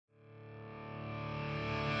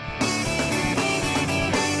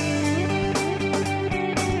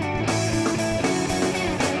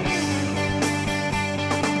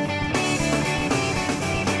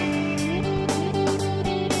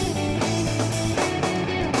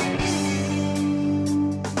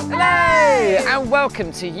and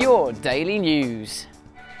welcome to your Daily News.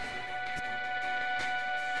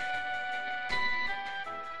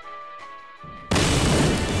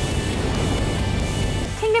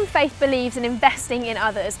 Kingdom Faith believes in investing in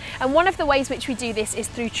others, and one of the ways which we do this is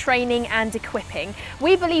through training and equipping.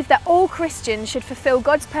 We believe that all Christians should fulfil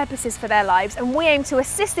God's purposes for their lives, and we aim to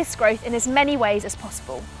assist this growth in as many ways as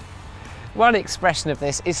possible. One expression of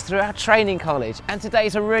this is through our training college, and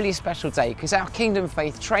today's a really special day because our Kingdom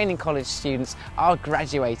Faith Training College students are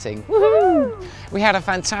graduating. Woohoo! We had a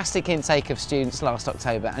fantastic intake of students last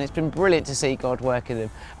October, and it's been brilliant to see God work in them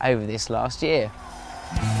over this last year.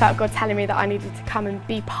 I felt God telling me that I needed to come and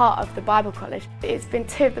be part of the Bible College. It's been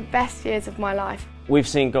 2 of the best years of my life. We've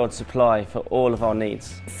seen God supply for all of our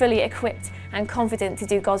needs. Fully equipped and confident to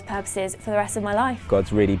do God's purposes for the rest of my life.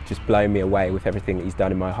 God's really just blown me away with everything that He's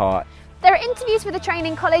done in my heart. There are interviews for the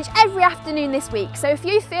training college every afternoon this week, so if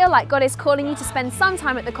you feel like God is calling you to spend some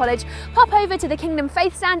time at the college, pop over to the Kingdom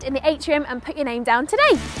Faith stand in the atrium and put your name down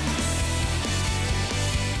today.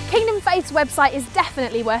 Kingdom Faith's website is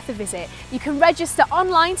definitely worth a visit. You can register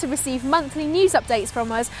online to receive monthly news updates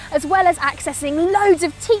from us, as well as accessing loads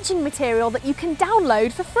of teaching material that you can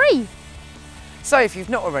download for free. So if you've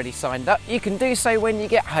not already signed up, you can do so when you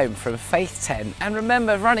get home from Faith 10. And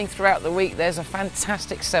remember, running throughout the week, there's a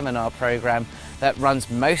fantastic seminar programme that runs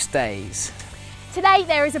most days. Today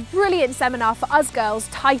there is a brilliant seminar for us girls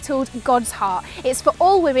titled God's Heart. It's for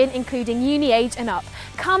all women, including uni age and up.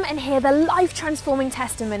 Come and hear the life-transforming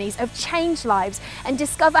testimonies of changed lives and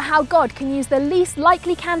discover how God can use the least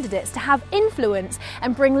likely candidates to have influence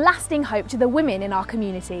and bring lasting hope to the women in our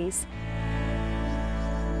communities.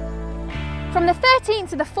 From the 13th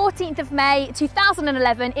to the 14th of May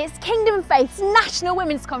 2011, it's Kingdom Faith's National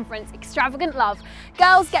Women's Conference, Extravagant Love.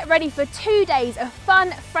 Girls, get ready for 2 days of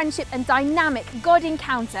fun, friendship and dynamic God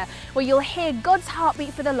encounter, where you'll hear God's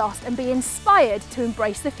heartbeat for the lost and be inspired to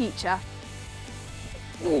embrace the future.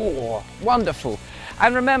 Oh, wonderful.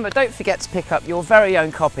 And remember, don't forget to pick up your very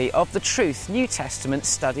own copy of the Truth New Testament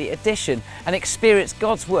Study Edition and experience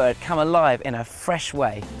God's Word come alive in a fresh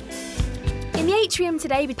way. In the atrium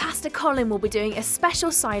today, Pastor Colin will be doing a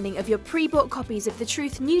special signing of your pre-bought copies of the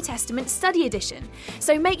Truth New Testament Study Edition,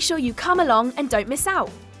 so make sure you come along and don't miss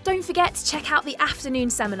out. Don't forget to check out the afternoon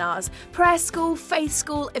seminars: Prayer School, Faith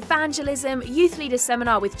School, Evangelism, Youth Leaders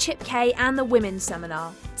Seminar with Chip Kay and the Women's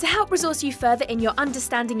Seminar. To help resource you further in your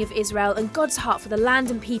understanding of Israel and God's heart for the land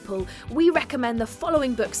and people, we recommend the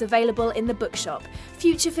following books available in the bookshop: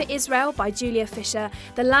 Future for Israel by Julia Fisher,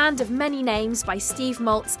 The Land of Many Names by Steve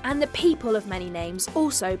Maltz, and The People of Many Names,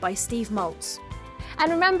 also by Steve Maltz. And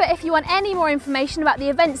remember, if you want any more information about the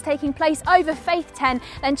events taking place over Faith 10,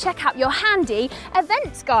 then check out your handy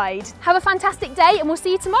events guide. Have a fantastic day and we'll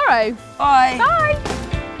see you tomorrow. Bye. Bye.